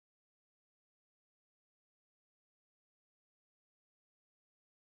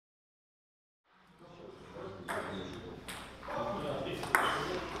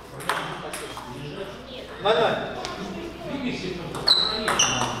2-0.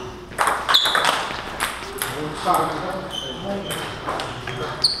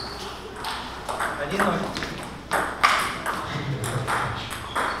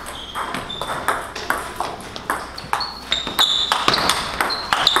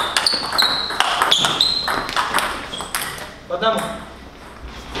 По одному.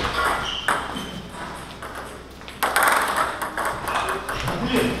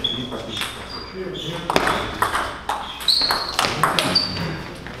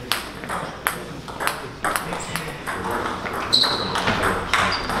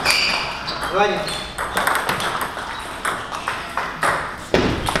 Ладно.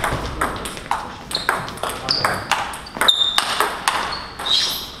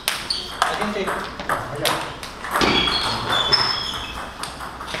 Один тейк.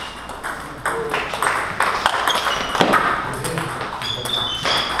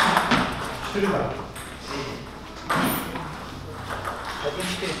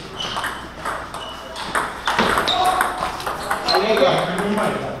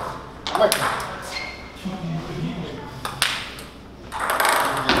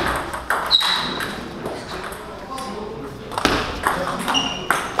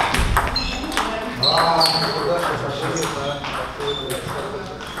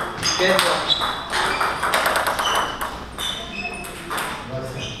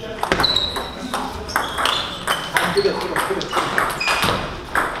 Вперед, вперед, вперед.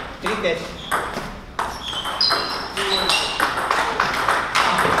 3-5.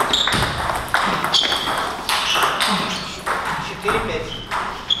 4-5.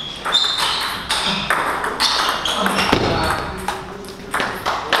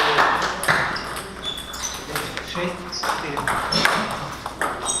 6-4.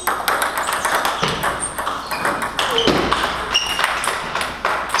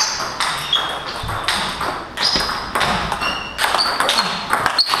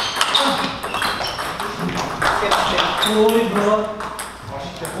 Ой, брат.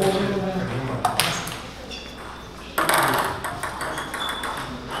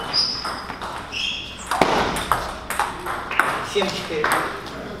 7-4.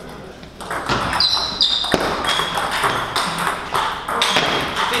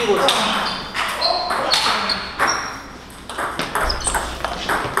 4-8.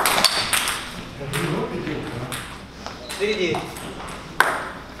 4-9.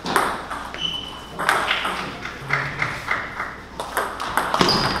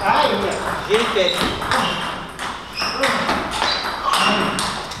 9-5.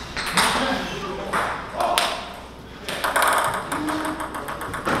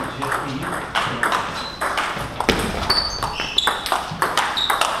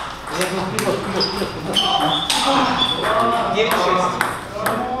 9-6.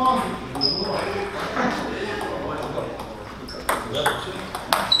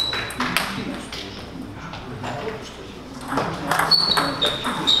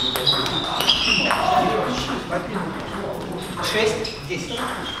 6-10.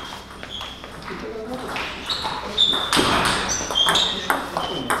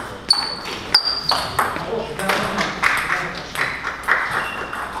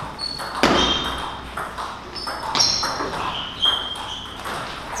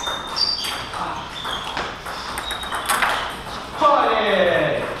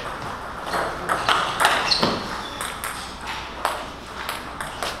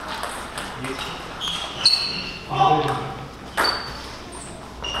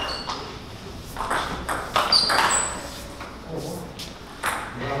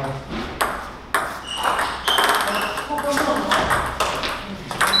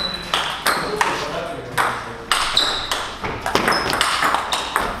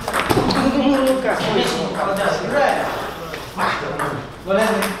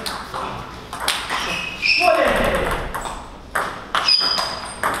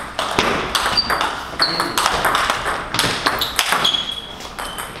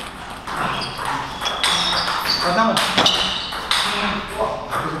 Одному.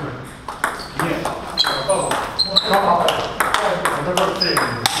 Нет.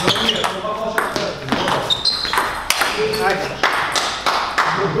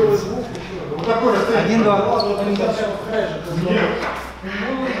 Один, два.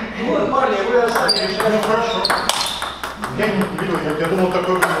 Вот, парни, вы остались. Ну, хорошо. Я не видел, я думал,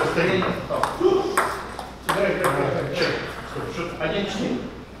 такой будет расстояние. Один, 4.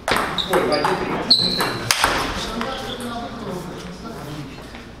 Ой, 1-3.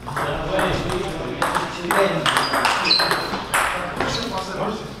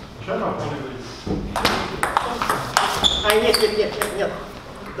 А, нет.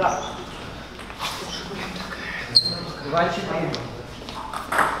 Да. 2-4.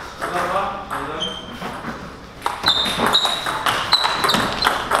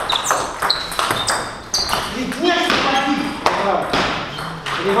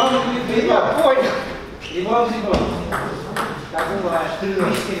 Я понял. Ребром. Так бывает.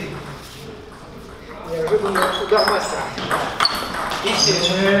 3-4. Неожиданно удар мастера.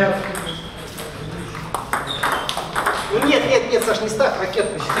 Нет. Ну нет, Саш, не ставь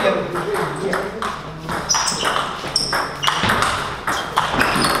ракетку. Нет.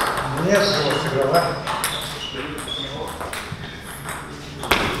 Нет, сыграла.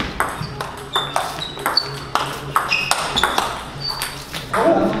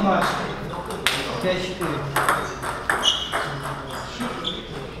 Ну, наш. 5-4.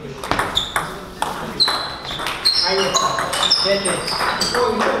 А нет. 5-5.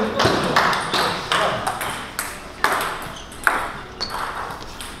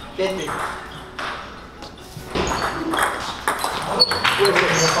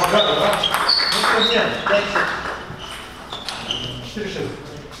 Погано, да? Ну, нет, 5-6. 4-6.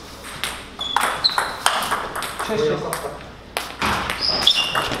 6-6.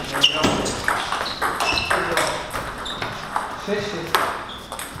 6-6.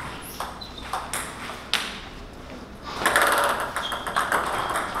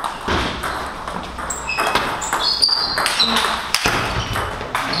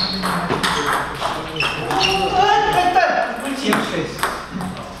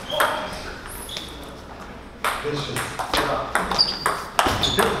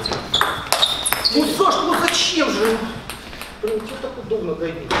 Ну, Саш, ну зачем же? Блин, тебе так удобно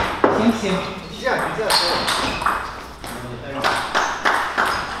гайбить. 7-7. Нельзя.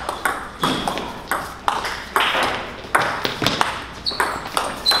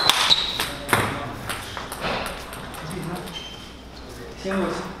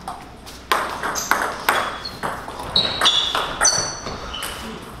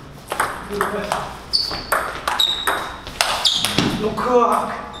 Ну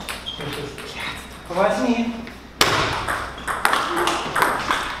как? Возьми.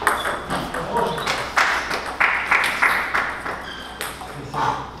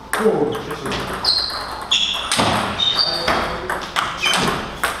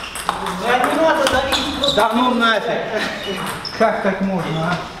 Да не надо давить. Да ну нафиг. Как так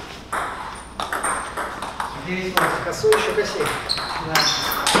можно, а? 9-8. Косой еще косей. Да.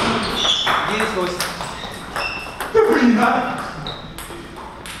 9-8. Да блин, а!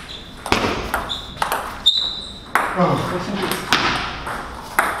 8-10.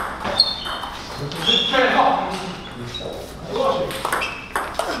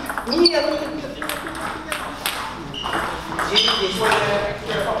 Нет.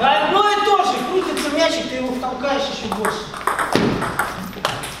 Да одно и то же. Крутится мячик, ты его втолкаешь еще больше.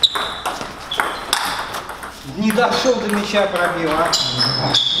 Не дошел до мяча, пробил, а?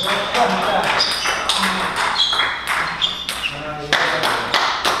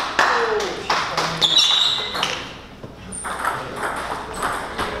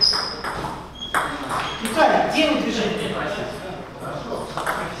 Виталий, где вы движение?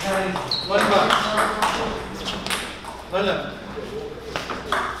 0-2.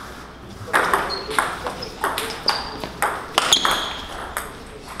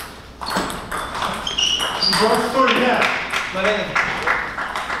 Простой мяч.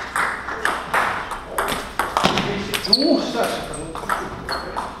 Ух, Саша.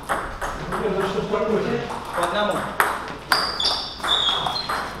 По одному.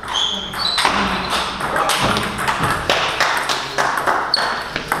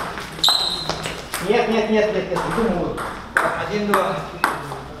 Нет, не думаю. 1-2.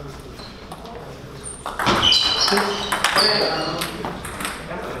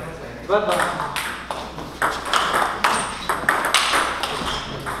 2-2.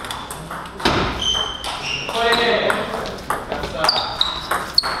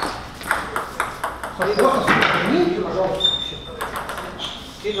 Пожалуйста.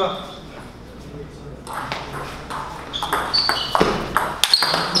 3-2.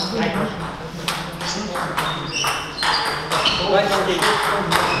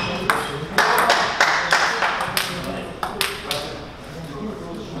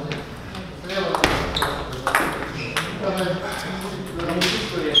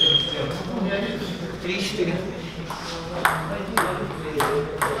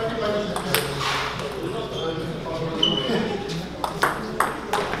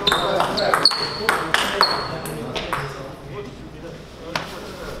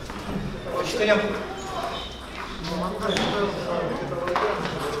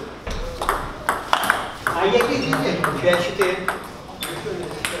 А я видел. 5-4.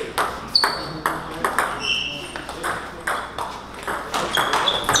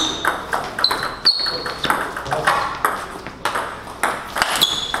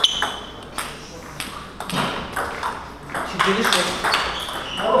 9-6.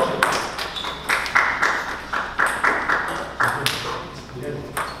 Хороший.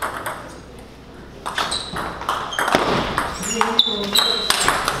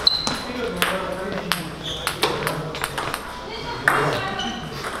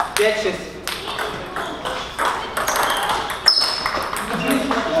 Пять-6.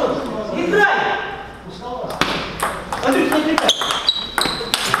 Играй! Андрюх, не отвлекай.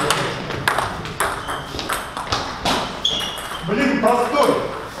 Блин, постой.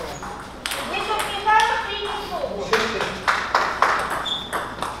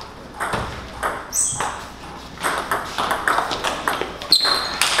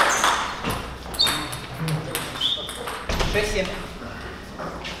 Шесть-семь.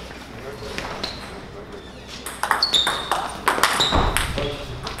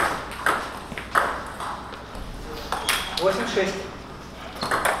 Восемь-шесть.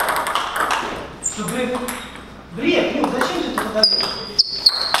 Бред, ну зачем ты это подаешь?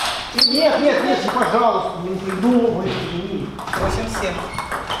 Нет, нет, нет, пожалуйста, не придумывай. 8-7.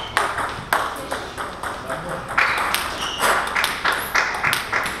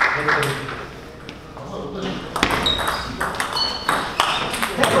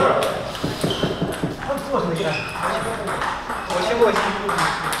 Вот сложно играть. 8-8.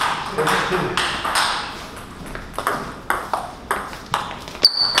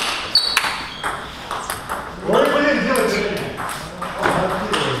 Ой, блин, делай.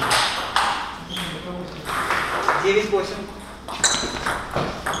 9-8.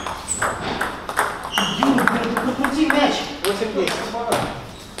 Юра, покрути мяч. 8-10.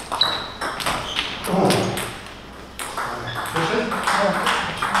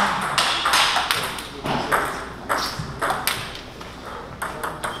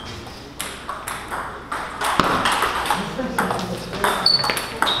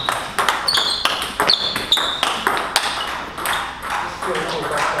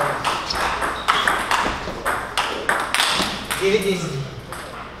 Девять-десять.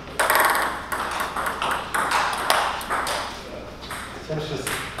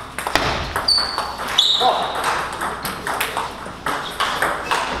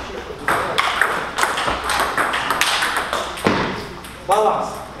 Баланс.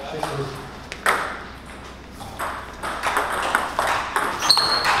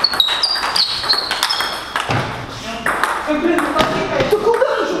 Блин, ты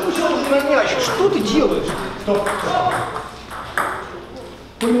куда ты же пущал уже на мяч? Что ты делаешь? Стоп.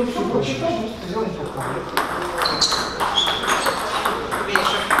 Понял, все прочитал, просто взял и попал.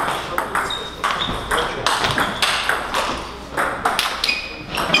 Меньше.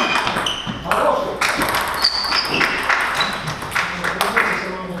 Хороший.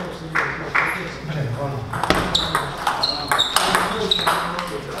 Блин, ладно.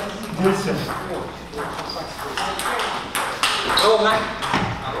 10. Ровно.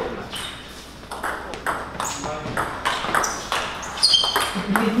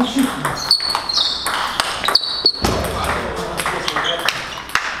 Блин, не шутки.